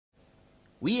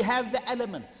We have the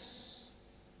elements.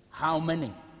 How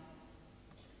many?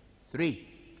 3.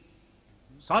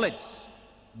 Solids,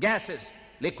 gases,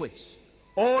 liquids.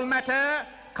 All matter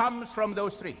comes from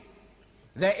those 3.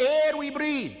 The air we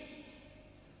breathe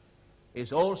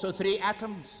is also 3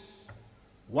 atoms.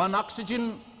 1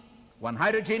 oxygen, 1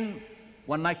 hydrogen,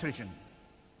 1 nitrogen.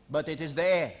 But it is the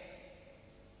air.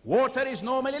 Water is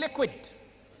normally liquid,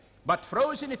 but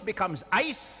frozen it becomes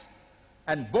ice,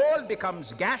 and boiled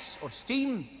becomes gas or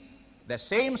steam. The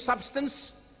same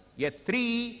substance, yet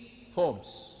 3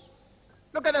 forms.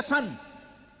 Look at the sun,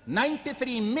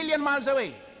 93 million miles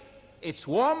away. It's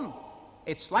warm,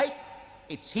 it's light,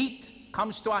 its heat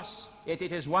comes to us, yet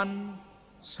it is one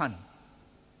sun.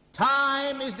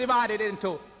 Time is divided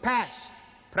into past,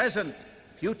 present,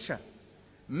 future.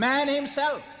 Man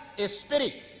himself is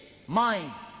spirit,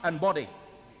 mind, and body.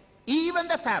 Even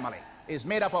the family is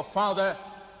made up of father,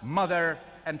 mother,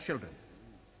 and children.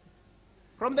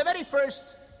 From the very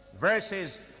first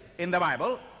verses in the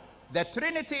Bible, the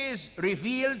Trinity is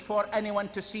revealed for anyone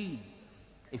to see.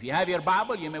 If you have your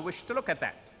Bible, you may wish to look at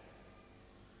that.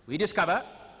 We discover,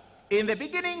 in the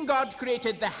beginning God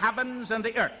created the heavens and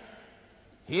the earth.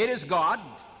 Here is God,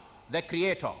 the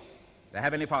Creator, the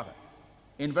Heavenly Father.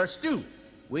 In verse 2,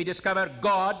 we discover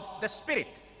God, the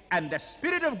Spirit, and the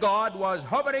Spirit of God was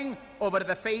hovering over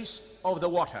the face of the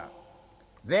water.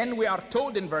 Then we are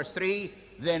told in verse 3,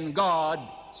 then God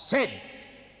said,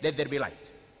 let there be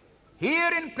light.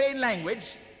 Here in plain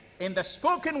language, in the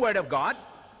spoken word of God,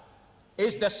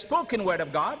 is the spoken word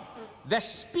of God, the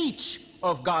speech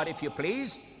of God, if you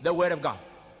please, the word of God.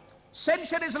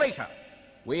 Centuries later,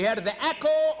 we hear the echo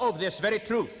of this very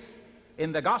truth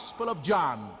in the Gospel of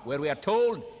John, where we are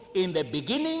told, in the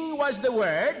beginning was the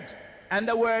Word, and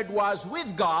the Word was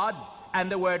with God,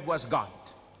 and the Word was God.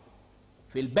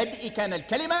 في البدء كان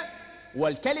الكلمة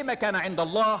والكلمة كان عند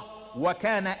الله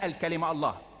وكان الكلمة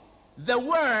الله. The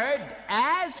Word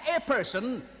as a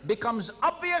person becomes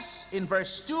obvious in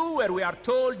verse 2, where we are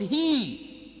told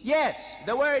He. Yes,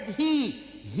 the word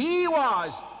He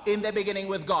was in the beginning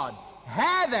with God.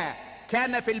 هذا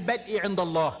كان في البدء عند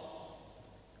الله.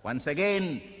 Once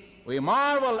again, we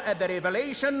marvel at the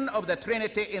revelation of the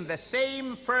Trinity in the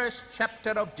same first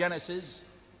chapter of Genesis.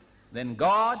 Then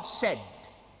God said,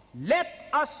 let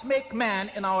us make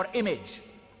man in our image,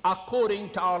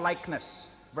 according to our likeness.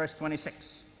 Verse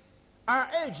 26. I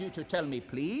urge you to tell me,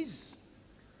 please,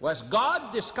 was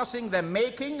God discussing the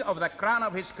making of the crown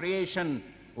of his creation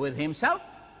with himself?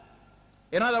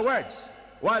 In other words,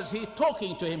 was he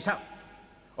talking to himself?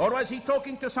 Or was he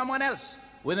talking to someone else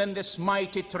within this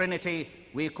mighty Trinity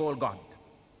we call God?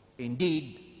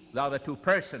 Indeed, there are the 2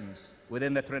 persons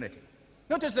within the Trinity.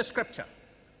 Notice the scripture.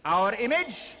 Our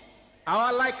image,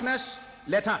 our likeness,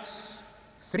 let us.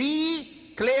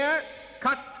 3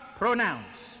 clear-cut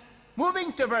pronouns.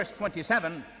 Moving to verse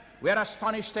 27, we are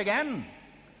astonished again.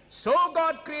 So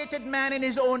God created man in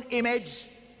his own image.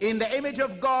 In the image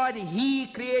of God, he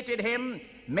created him.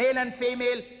 Male and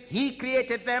female, he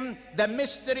created them. The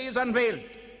mystery is unveiled.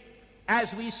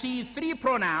 As we see 3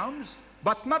 pronouns,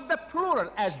 but not the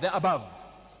plural as the above.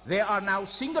 They are now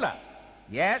singular.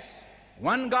 Yes,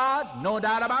 one God, no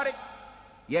doubt about it.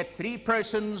 Yet 3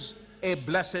 persons, a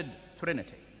blessed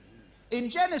Trinity. In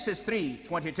Genesis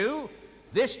 3:22,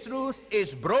 this truth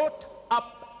is brought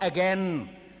up again.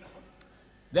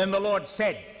 Then the Lord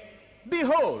said,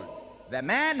 behold, the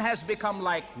man has become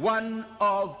like one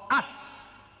of us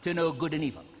to know good and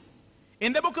evil.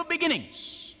 In the book of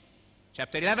Beginnings,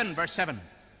 chapter 11, verse 7,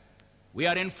 we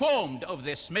are informed of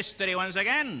this mystery once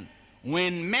again.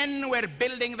 When men were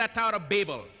building the Tower of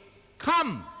Babel,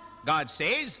 come, God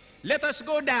says, let us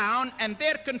go down and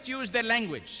there confuse their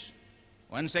language.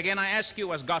 Once again I ask you,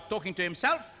 was God talking to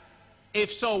himself? If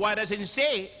so, why doesn't he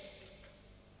say,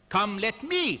 come, let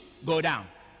me go down?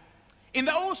 In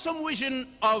the awesome vision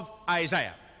of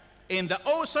Isaiah,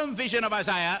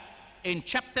 in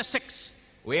chapter 6,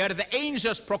 we hear the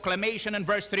angel's proclamation in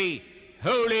verse 3,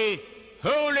 holy,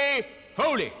 holy,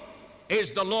 holy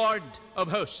is the Lord of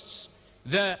hosts.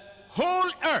 The whole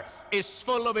earth is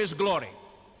full of his glory.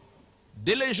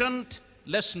 Diligent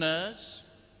listeners,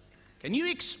 can you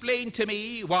explain to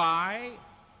me why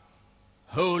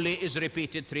holy is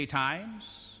repeated 3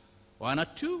 times? Why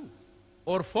not 2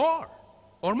 or 4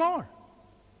 or more?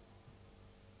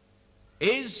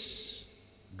 Is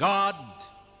God,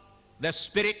 the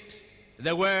Spirit,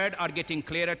 the Word are getting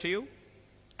clearer to you?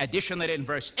 Additionally, in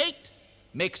verse 8,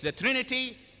 makes the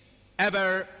Trinity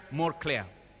ever more clear.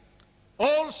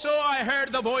 Also I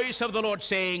heard the voice of the Lord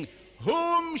saying,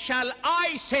 whom shall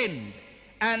I send,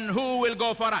 and who will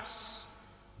go for us?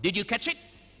 Did you catch it?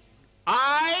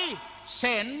 I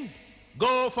send,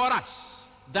 go for us.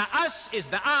 The us is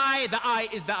the I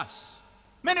is the us.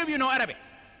 Many of you know Arabic.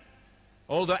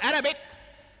 Although Arabic,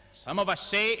 some of us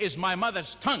say, is my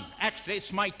mother's tongue. Actually,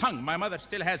 it's my tongue. My mother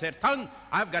still has her tongue.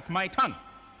 I've got my tongue.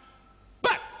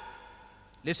 But,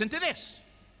 listen to this.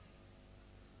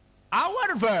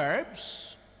 Our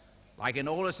verbs, like in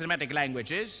all Semitic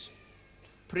languages,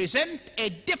 present a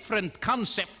different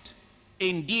concept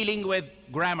in dealing with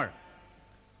grammar.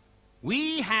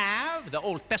 We have the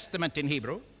Old Testament in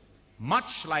Hebrew,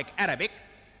 much like Arabic.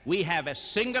 We have a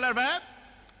singular verb,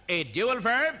 a dual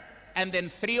verb, and then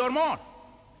three or more.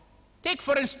 Take,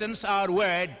 for instance, our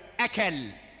word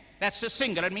akal. That's a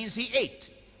singular, it means he ate.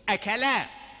 Akala,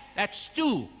 that's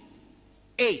two,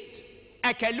 ate.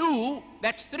 Akalu,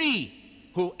 that's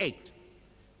three, who ate.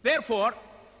 Therefore,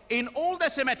 in all the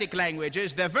Semitic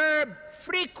languages, the verb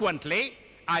frequently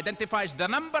identifies the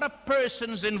number of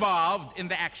persons involved in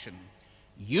the action.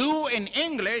 You in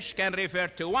English can refer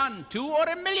to 1, 2, or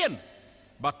a million,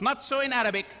 but not so in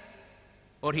Arabic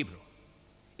or Hebrew.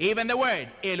 Even the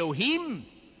word Elohim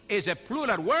is a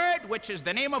plural word, which is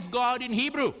the name of God in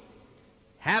Hebrew.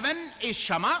 Heaven is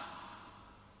Shama.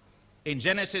 In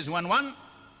Genesis 1:1,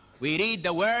 we read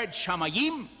the word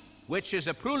Shamayim, which is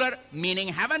a plural meaning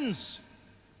heavens.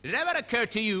 Did it ever occur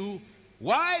to you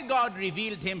why God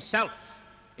revealed himself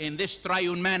in this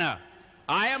triune manner?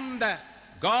 I am the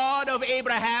God of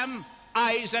Abraham,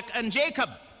 Isaac, and Jacob.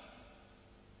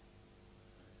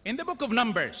 In the book of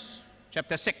Numbers,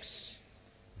 chapter 6,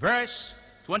 verse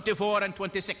 24 and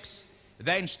 26,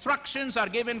 the instructions are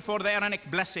given for the Aaronic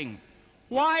blessing.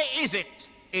 Why is it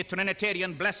a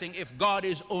Trinitarian blessing if God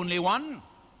is only one?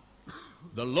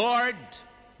 The Lord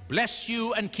bless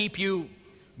you and keep you.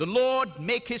 The Lord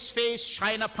make his face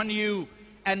shine upon you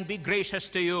and be gracious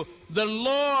to you. The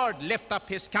Lord lift up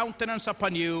his countenance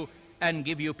upon you and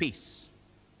give you peace.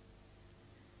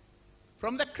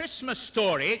 From the Christmas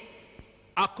story,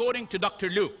 according to Dr.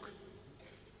 Luke,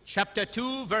 chapter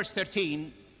 2, verse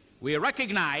 13, we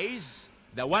recognize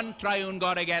the one triune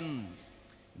God again.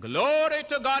 Glory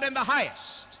to God in the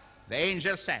highest, the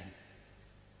angel sang.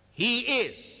 He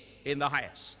is in the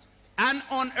highest. And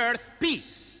on earth,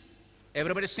 peace.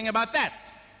 Everybody sing about that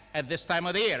at this time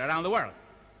of the year around the world.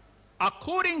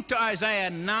 According to Isaiah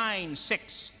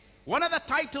 9:6, one of the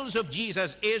titles of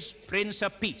Jesus is Prince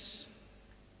of Peace.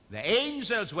 The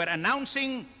angels were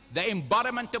announcing the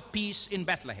embodiment of peace in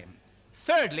Bethlehem.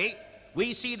 Thirdly,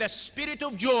 we see the spirit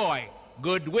of joy,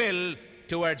 goodwill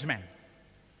towards men.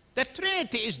 The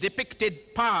Trinity is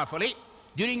depicted powerfully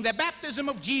during the baptism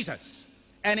of Jesus.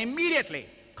 And immediately,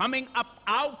 coming up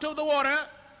out of the water,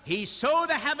 he saw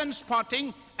the heavens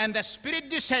parting and the Spirit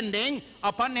descending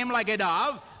upon him like a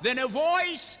dove. Then a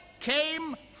voice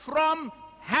came from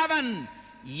heaven.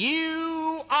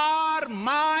 You are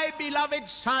my beloved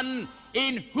Son,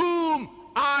 in whom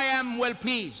I am well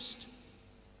pleased.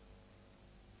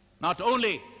 Not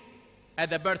only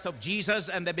at the birth of Jesus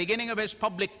and the beginning of his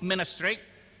public ministry,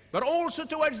 but also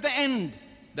towards the end,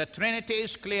 the Trinity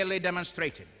is clearly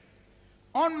demonstrated.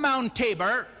 On Mount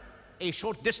Tabor, a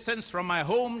short distance from my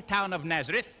hometown of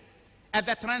Nazareth, at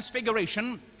the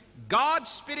Transfiguration, God's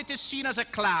Spirit is seen as a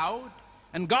cloud,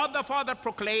 and God the Father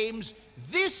proclaims,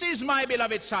 "This is my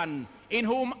beloved Son, in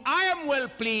whom I am well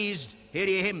pleased, hear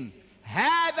ye him.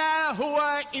 هذا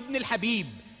هو ابن الحبيب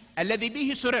الذي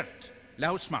به سررت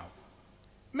له اسمعوا."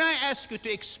 May I ask you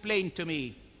to explain to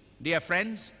me, dear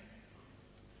friends,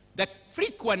 the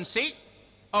frequency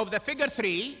of the figure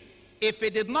 3 if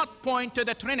it did not point to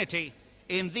the Trinity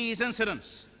in these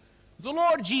incidents? The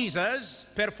Lord Jesus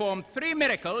performed 3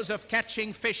 miracles of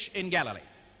catching fish in Galilee.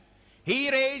 He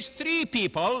raised 3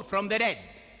 people from the dead,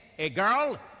 a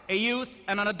girl, a youth,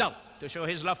 and an adult, to show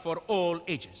his love for all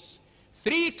ages.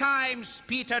 3 times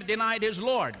Peter denied his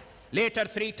Lord. Later,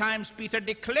 3 times Peter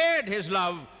declared his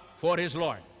love for his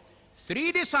Lord.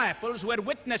 3 disciples were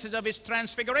witnesses of his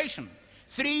transfiguration.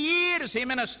 3 years he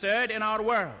ministered in our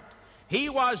world. He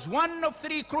was one of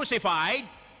 3 crucified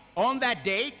on that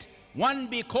date, one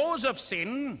because of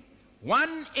sin,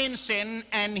 one in sin,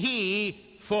 and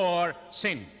he for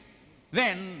sin.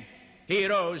 Then he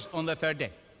rose on the 3rd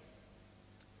day.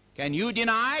 Can you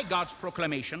deny God's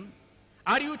proclamation?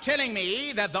 Are you telling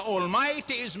me that the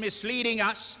Almighty is misleading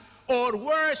us, or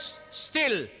worse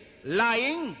still,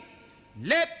 lying?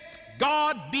 Let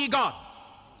God be God,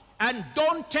 and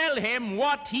don't tell him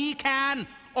what he can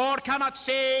or cannot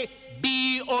say,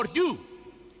 be, or do.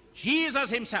 Jesus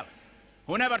himself,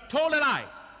 who never told a lie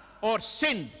or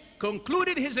sinned,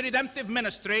 concluded his redemptive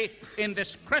ministry in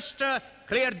this crystal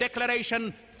clear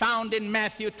declaration found in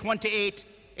Matthew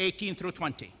 28:18 through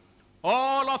 20.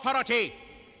 All authority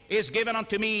is given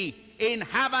unto me in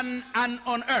heaven and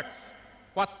on earth.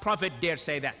 What prophet dare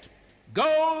say that?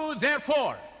 Go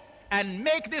therefore and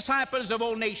make disciples of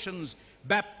all nations,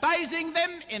 baptizing them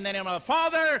in the name of the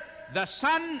Father, the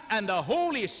Son, and the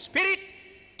Holy Spirit,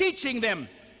 teaching them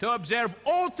to observe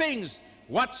all things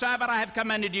whatsoever I have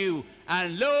commanded you.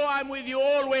 And lo, I'm with you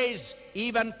always,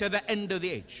 even to the end of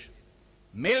the age.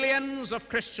 Millions of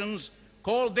Christians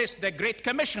call this the Great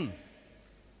Commission.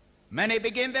 Many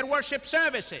begin their worship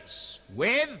services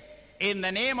with, in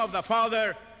the name of the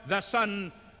Father, the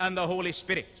Son, and the Holy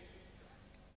Spirit.